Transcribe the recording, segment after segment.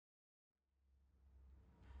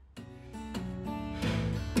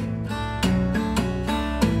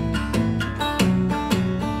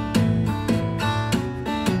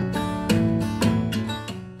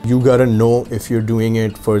you gotta know if you're doing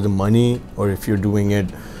it for the money or if you're doing it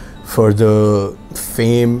for the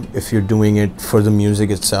fame, if you're doing it for the music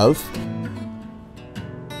itself.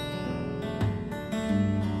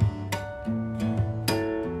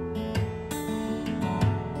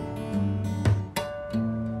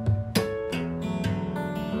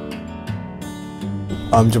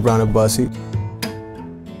 I'm Jabran Abbasi.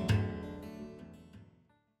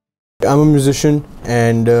 I'm a musician,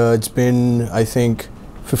 and it's been, I think,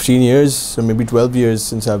 15 years or maybe 12 years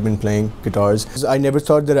since I've been playing guitars. I never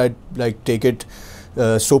thought that I'd take it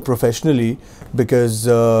so professionally, because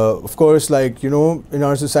of course, in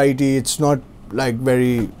our society, it's not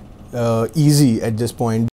very easy at this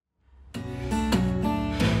point.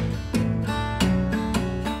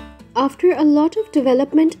 After a lot of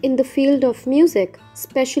development in the field of music,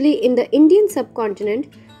 especially in the Indian subcontinent,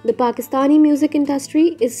 the Pakistani music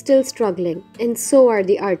industry is still struggling, and so are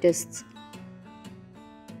the artists.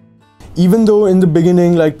 Even though in the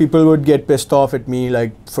beginning, people would get pissed off at me,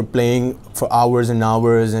 for playing for hours and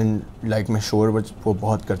hours, and मैं शोर वो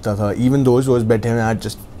बहुत करता था. Even those who was बैठे हुए, I'd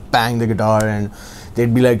just bang the guitar, and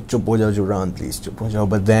they'd be like, "चुप हो जाओ Jabran, please, चुप हो जाओ."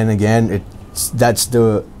 But then again, that's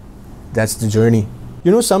the journey.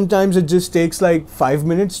 You know, sometimes it just takes 5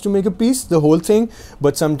 minutes to make a piece, the whole thing,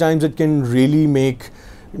 but sometimes it can really make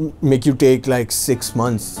you take 6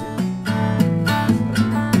 months.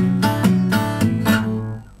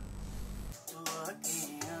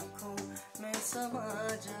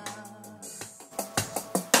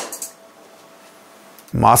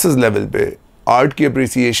 Masses level पे art की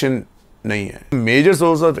appreciation नहीं है. Major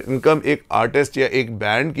source of income एक artist या एक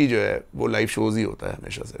band की जो है वो लाइव शोज ही होता है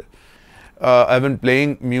हमेशा से. I have been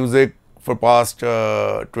playing music for past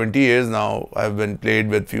 20 years now. I've been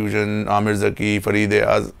played with Fusion, Amir Zaki, Fareed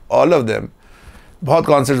Ayaz, all of them. बहुत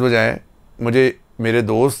कॉन्सर्ट्स बजाए हैं. मुझे मेरे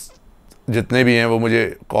दोस्त जितने भी हैं वो मुझे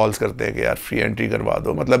कॉल्स करते हैं कि यार फ्री एंट्री करवा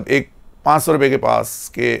दो. मतलब एक 500 रुपये के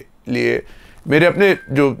पास के लिए मेरे अपने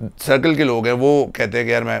जो सर्कल के लोग हैं वो कहते हैं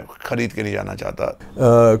कि यार मैं ख़रीद के नहीं जाना चाहता.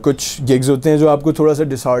 कुछ गिग्स होते हैं जो आपको थोड़ा सा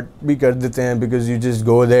डिसहार्ट भी कर देते हैं, because you just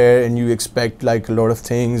go there and you expect lot of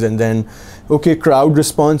things, and then okay, crowd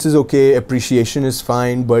response is okay, appreciation is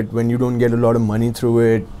fine, but when you don't get a lot of money through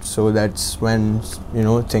it, so that's when,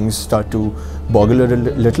 things start to boggle a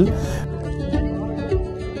little.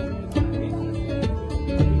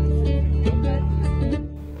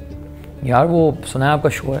 यार वो सुना है आपका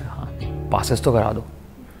show है, हाँ passes तो करा दो.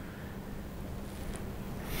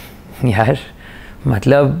 यार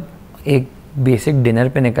मतलब एक बेसिक डिनर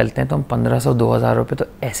पे निकलते हैं तो हम 1500-2000 रुपये तो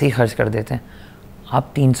ऐसे ही खर्च कर देते हैं.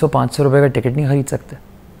 आप 300-500 रुपये का टिकट नहीं ख़रीद सकते.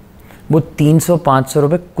 वो 300-500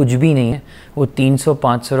 रुपये कुछ भी नहीं है. वो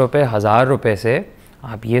 300-500 रुपये 1000 रुपये से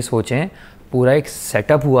आप ये सोचें पूरा एक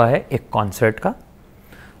सेटअप हुआ है एक कॉन्सर्ट का.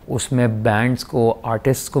 उसमें बैंड्स को,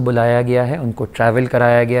 आर्टिस्ट्स को बुलाया गया है, उनको ट्रैवल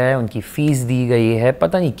कराया गया है, उनकी फ़ीस दी गई है,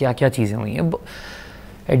 पता नहीं क्या क्या चीज़ें हुई हैं.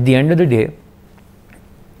 At the end of the day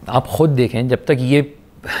आप ख़ुद देखें, जब तक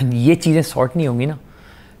ये चीज़ें सॉर्ट नहीं होंगी ना,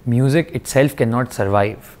 music itself can not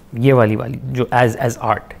survive. ये वाली जो एज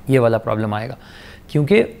आर्ट ये वाला प्रॉब्लम आएगा,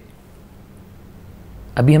 क्योंकि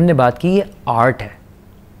अभी हमने बात की ये आर्ट है,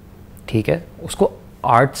 ठीक है, उसको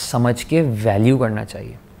आर्ट समझ के वैल्यू करना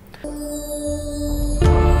चाहिए.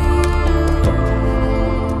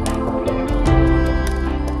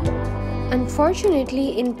 Unfortunately,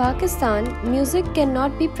 in Pakistan, music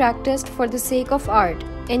cannot be practiced for the sake of art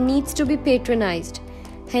and needs to be patronized.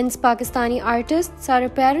 Hence, Pakistani artists are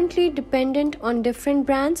apparently dependent on different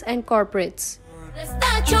brands and corporates.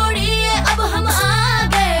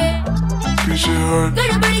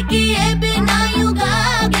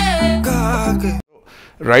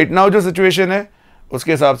 Right now जो situation है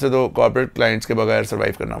उसके हिसाब से तो corporate clients के बगैर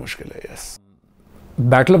survive करना मुश्किल है. Yes.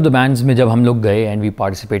 Battle of the bands में जब हम लोग गए and we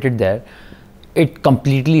participated there, it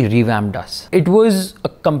completely revamped us. It was a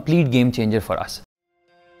complete game changer for us.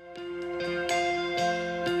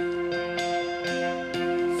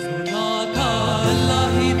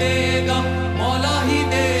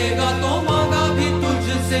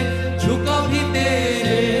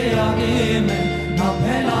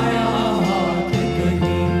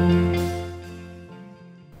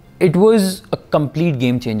 It was a complete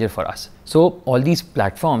game changer for us. So all these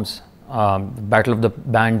platforms, Battle of the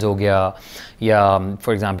Bands हो गया, या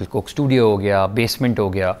for example Coke Studio हो गया, Basement हो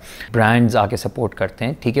गया, brands आके support करते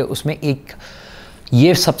हैं, ठीक है. उसमें एक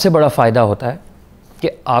ये सबसे बड़ा फ़ायदा होता है कि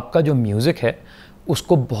आपका जो म्यूज़िक है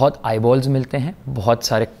उसको बहुत eyeballs मिलते हैं, बहुत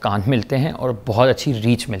सारे कान मिलते हैं और बहुत अच्छी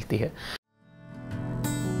रीच मिलती है.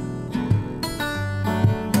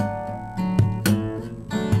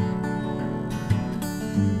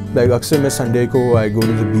 अक्सर मैं संडे को I go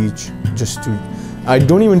to the beach just to I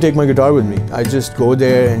don't even take my guitar with me. I just go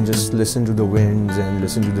there and just listen to the winds and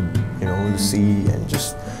listen to the sea and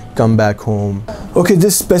just come back home. Okay,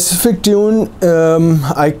 this specific tune,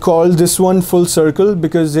 I call this one Full Circle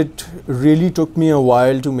because it really took me a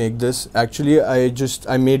while to make this. Actually,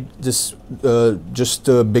 I made this just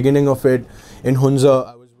the beginning of it in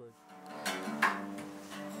Hunza.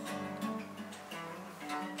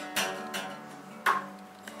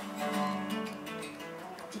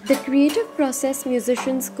 The creative process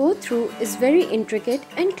musicians go through is very intricate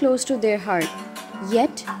and close to their heart,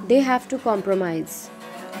 yet they have to compromise.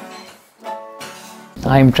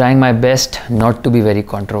 I'm trying my best not to be very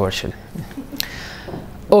controversial.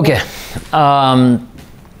 Okay,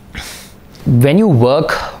 when you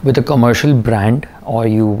work with a commercial brand or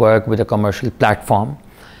you work with a commercial platform,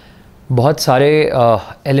 बहुत सारे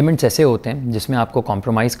elements ऐसे होते हैं जिसमें आपको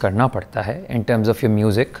compromise करना पड़ता है in terms of your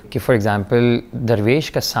music कि फॉर एग्जांपल दरवेश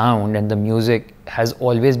का sound and the music has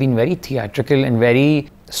always been very theatrical and very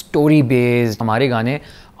story based. हमारे गाने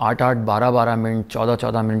 8-8, 12-12 मिनट,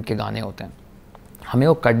 14-14 मिनट के गाने होते हैं. हमें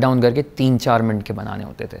वो कट डाउन करके 3-4 मिनट के बनाने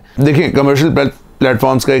होते थे. देखिए, कमर्शियल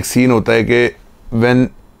प्लेटफॉर्म्स का एक सीन होता है कि when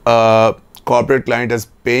corporate client is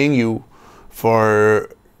paying you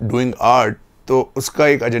for doing art, तो उसका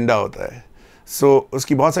एक एजेंडा होता है. सो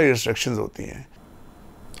उसकी बहुत सारी रिस्ट्रिक्शंस होती हैं.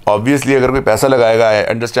 ऑब्वियसली अगर कोई पैसा लगाएगा, आई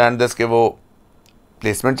अंडरस्टैंड दिस कि वो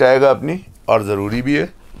प्लेसमेंट चाहेगा अपनी, और ज़रूरी भी है,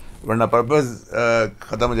 वरना पर्पस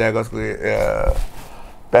ख़त्म हो जाएगा उसको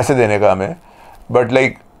पैसे देने का हमें. बट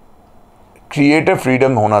लाइक क्रिएटिव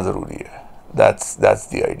फ्रीडम होना ज़रूरी है. That's the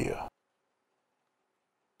idea.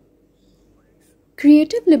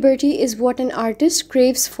 Creative liberty is what an artist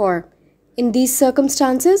craves for. In these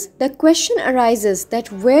circumstances, the question arises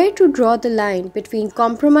that where to draw the line between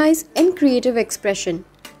compromise and creative expression.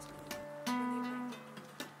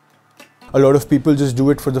 A lot of people just do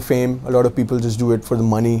it for the fame. A lot of people just do it for the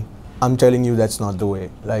money. I'm telling you, that's not the way.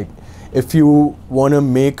 Like, if you want to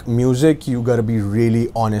make music, you gotta be really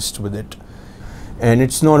honest with it. And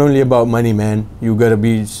it's not only about money, man. You gotta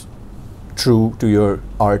be true to your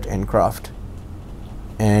art and craft.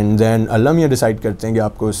 And then अल्लाह मियाँ decide करते हैं कि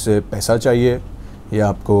आपको उससे पैसा चाहिए या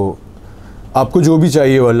आपको जो भी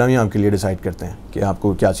चाहिए वो अल्लाह मियाँ आपके लिए डिसाइड करते हैं कि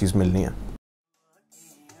आपको क्या चीज़ मिलनी है.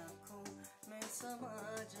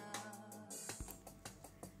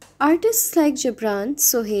 Artists like Gibran,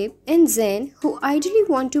 Sohaib, and Zain, who ideally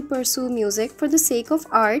want to pursue music for the sake of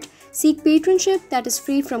art, seek patronship that is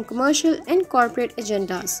free from commercial and corporate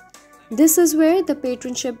agendas. This is where the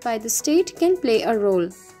patronship by the state can play a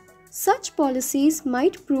role. Such policies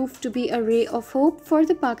might prove to be a ray of hope for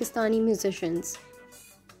the Pakistani musicians.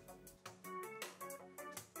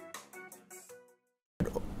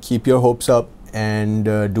 Keep your hopes up and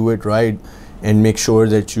do it right, and make sure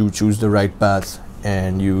that you choose the right path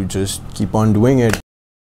and you just keep on doing it.